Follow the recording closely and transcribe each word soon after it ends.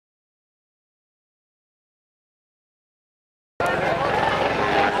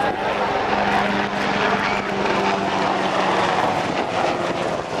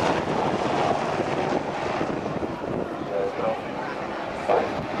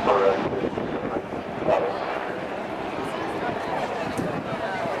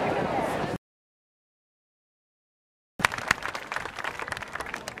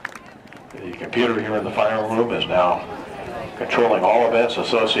computer here in the firing room is now controlling all events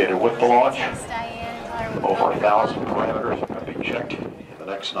associated with the launch. Over 1,000 parameters are going to be checked in the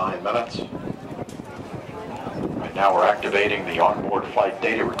next 9 minutes. Right now we're activating the onboard flight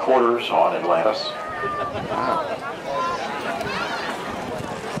data recorders on Atlantis.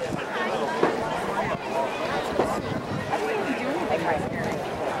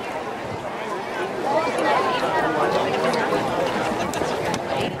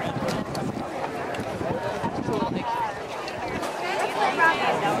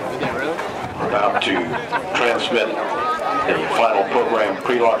 We're about to transmit the final program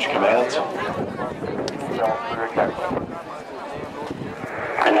pre-launch commands.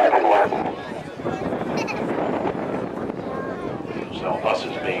 Cell bus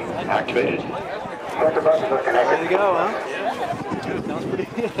is being activated. There you go, huh? That was pretty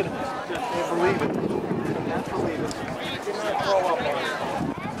good. Can't believe it. Can't believe it.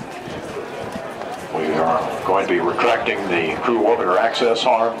 We are going to be retracting the crew orbiter access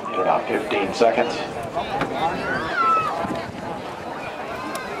arm in about 15 seconds.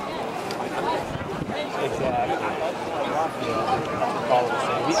 Exactly.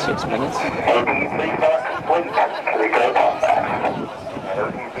 6 minutes.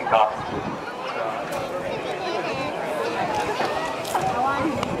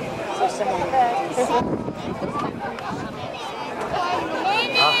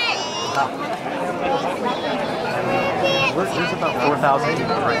 There's about 4,000 people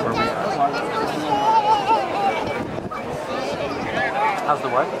right where we are. How's the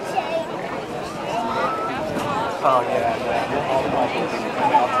what? Oh, yeah.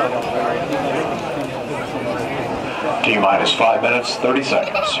 T-minus 5 minutes, 30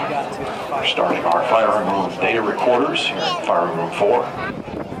 seconds. We're starting our firing room data recorders here in firing room 4.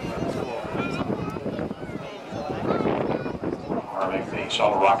 Arming the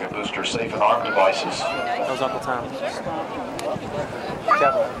solid rocket booster safe and arm devices. How's Uncle Tom?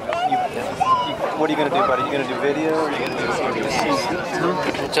 Kevin, what are you going to do, buddy? You going to do video or are you going to do series?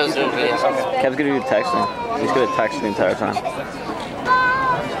 Just doing video. Okay. Kev's going to do texting. He's going to text the entire time.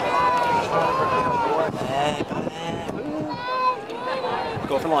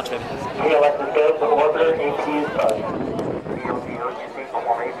 Go for launch, baby. Okay, let's go to orbiter APU start.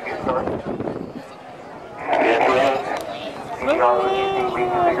 Before we get started.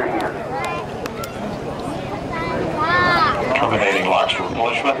 Terminating locks for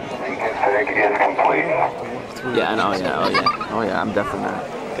replenishment. Config is complete. Yeah, I know, yeah, oh yeah, I'm definitely not.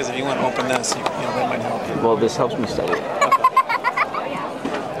 Because if you want to open this, you know, that might help you. Well, this helps me study. Okay.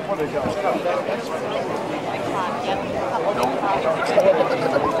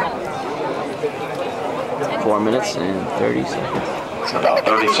 4 minutes and 30 seconds. In about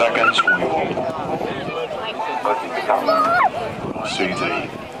 30 seconds, we will see the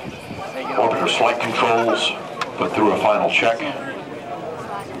orbiter's flight controls put through a final check.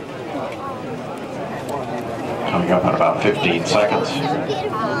 Coming up in about 15 seconds.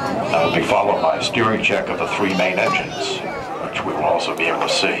 That will be followed by a steering check of the 3 main engines, which we will also be able to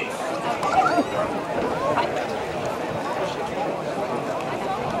see.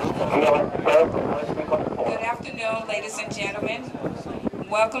 Good afternoon, ladies and gentlemen.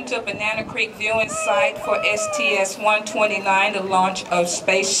 Welcome to Banana Creek viewing site for STS-129, the launch of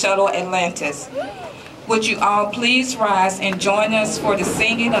Space Shuttle Atlantis. Would you all please rise and join us for the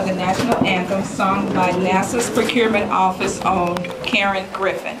singing of the national anthem sung by NASA's Procurement Office own Karen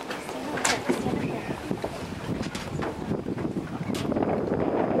Griffin.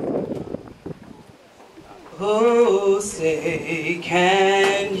 Oh, say,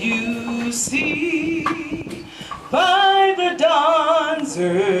 can you see by the dawn's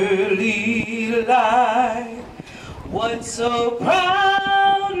early light what so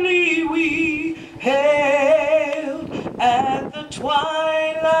proudly we hailed at the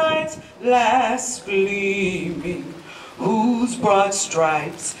twilight's last gleaming, whose broad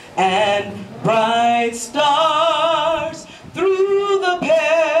stripes and bright stars through the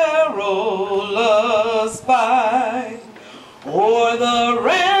perilous fight o'er the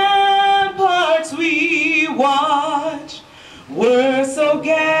ramparts we watched were so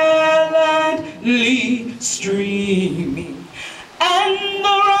gallantly streaming, and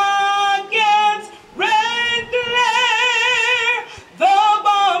the rockets' red glare, the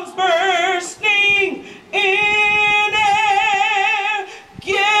bombs bursting in air,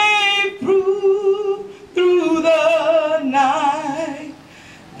 gave proof through the night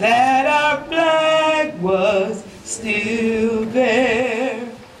that our flag was still there.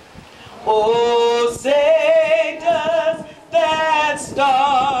 Oh, say does that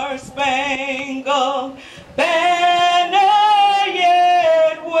star-spangled banner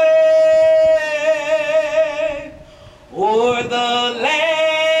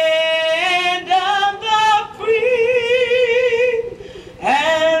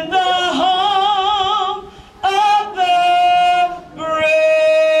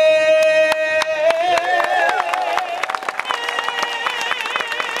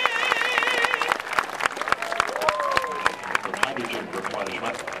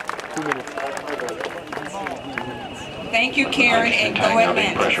Thank you, Karen, and go Tank now being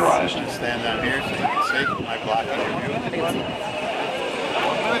Atlantis. pressurized. Stand down here so you can see my block view.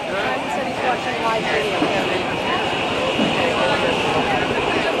 Said he's watching live video.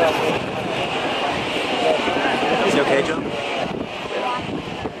 Is he okay, Joe?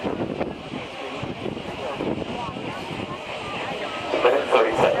 Minute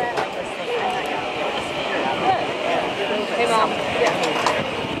 30 seconds. Hey, Mom. Yeah.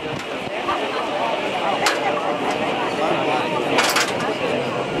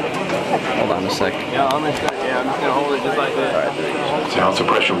 Hold on a sec. Yeah, I'm just gonna hold it just like that. Sound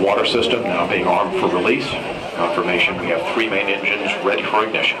suppression water system now being armed for release. Confirmation we have 3 main engines ready for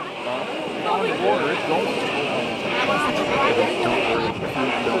ignition.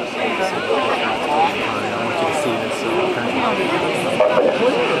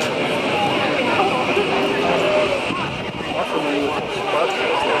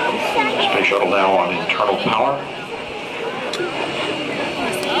 Space shuttle now on internal power.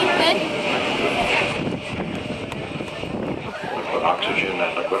 Liquid oxygen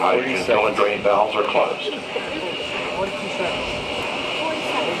and liquid hydrogen fill and drain valves are closed.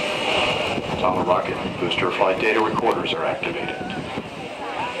 Solid rocket and booster flight data recorders are activated.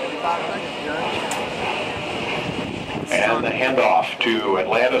 And the handoff to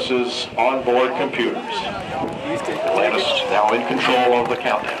Atlantis' onboard computers. Atlantis now in control of the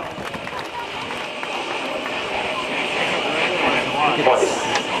countdown.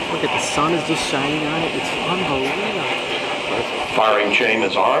 Look at the sun is just shining on it. It's unbelievable. Firing chain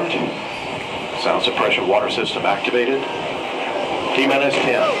is armed. Sound suppression water system activated. T-minus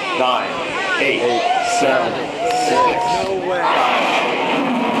 10, 9, 8, 7, 6, 5.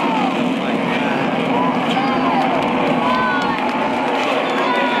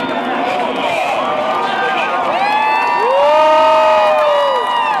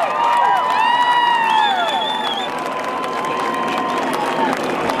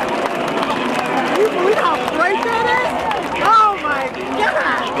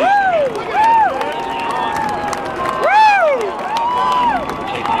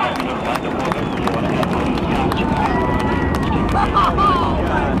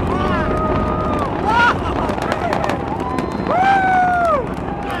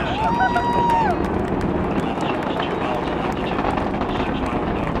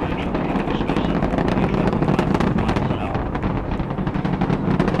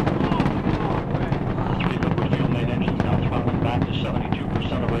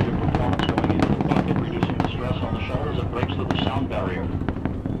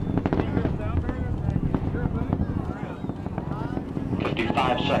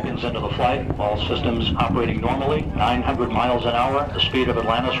 Seconds into the flight, all systems operating normally, 900 miles an hour. The speed of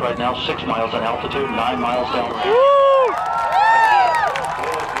Atlantis right now, 6 miles in altitude, 9 miles downrange.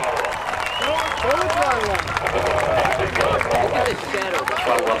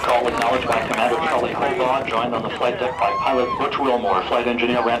 Flight call acknowledged by Commander Charlie Holbaugh, joined on the flight deck by pilot Butch Wilmore, flight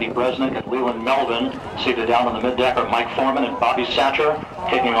engineer Randy Bresnick, and Leland Melvin. Seated down on the middeck are Mike Foreman and Bobby Satcher,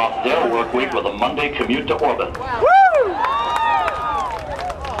 kicking off their work week with a Monday commute to orbit.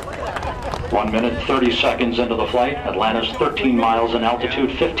 1 minute, 30 seconds into the flight, Atlantis 13 miles in altitude,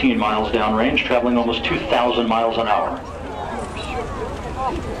 15 miles downrange, traveling almost 2,000 miles an hour.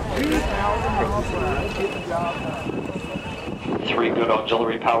 Three good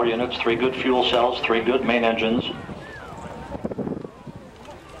auxiliary power units, 3 good fuel cells, 3 good main engines.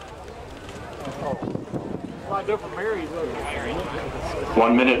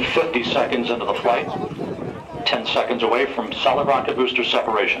 1 minute, 50 seconds into the flight. 10 seconds away from solid rocket booster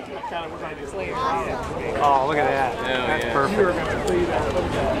separation. Oh, look at that. That's perfect. You're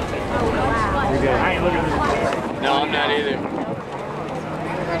good. I ain't looking at this. No, I'm not either.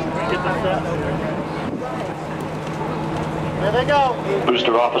 There they go.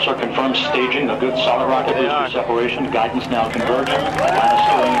 Booster officer confirms staging a good solid rocket booster separation. Guidance now converging. Atlantis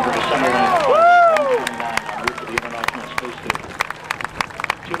steering into the center lane.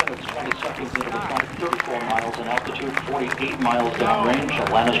 Seconds into the flight, 34 miles in altitude, 48 miles downrange.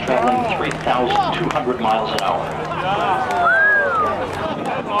 Atlantis traveling 3,200 miles an hour.